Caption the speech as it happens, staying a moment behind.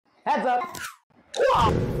Heads up!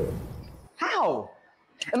 Wow. How?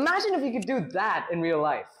 Imagine if you could do that in real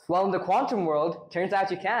life. Well, in the quantum world, turns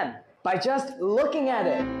out you can. By just looking at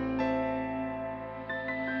it.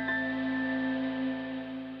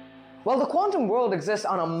 Well, the quantum world exists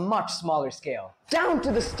on a much smaller scale, down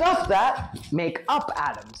to the stuff that make up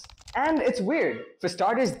atoms. And it's weird. For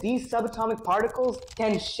starters, these subatomic particles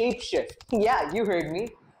can shapeshift. Yeah, you heard me.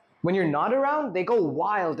 When you're not around, they go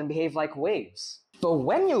wild and behave like waves. But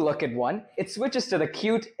when you look at one, it switches to the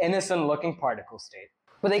cute, innocent-looking particle state.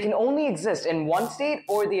 But they can only exist in one state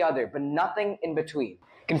or the other, but nothing in between.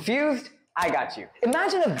 Confused? I got you.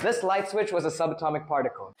 Imagine if this light switch was a subatomic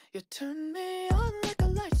particle. You turn me on like a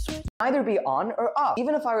light switch. Either be on or off.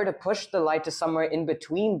 Even if I were to push the light to somewhere in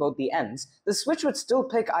between both the ends, the switch would still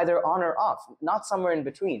pick either on or off, not somewhere in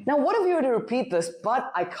between. Now, what if you were to repeat this,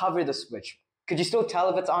 but I cover the switch? Could you still tell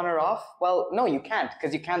if it's on or off? Well, no, you can't,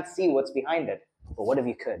 because you can't see what's behind it. But what if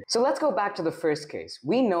you could? So let's go back to the first case.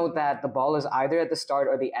 We know that the ball is either at the start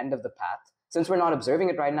or the end of the path. Since we're not observing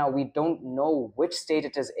it right now, we don't know which state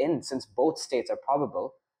it is in, since both states are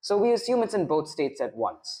probable. So we assume it's in both states at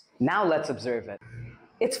once. Now let's observe it.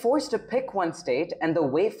 It's forced to pick one state, and the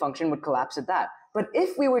wave function would collapse at that. But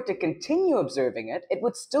if we were to continue observing it, it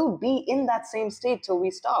would still be in that same state till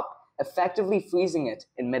we stop, effectively freezing it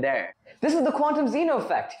in midair. This is the quantum Zeno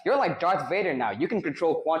effect. You're like Darth Vader now. You can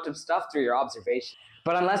control quantum stuff through your observation.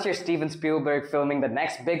 But unless you're Steven Spielberg filming the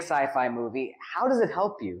next big sci-fi movie, how does it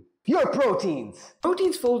help you? Your proteins!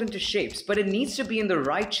 Proteins fold into shapes, but it needs to be in the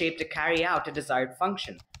right shape to carry out a desired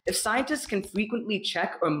function. If scientists can frequently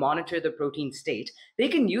check or monitor the protein state, they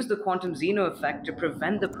can use the quantum Zeno effect to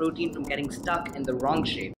prevent the protein from getting stuck in the wrong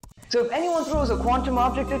shape. So if anyone throws a quantum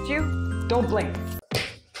object at you, don't blink.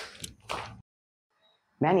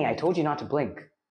 Manny, I told you not to blink.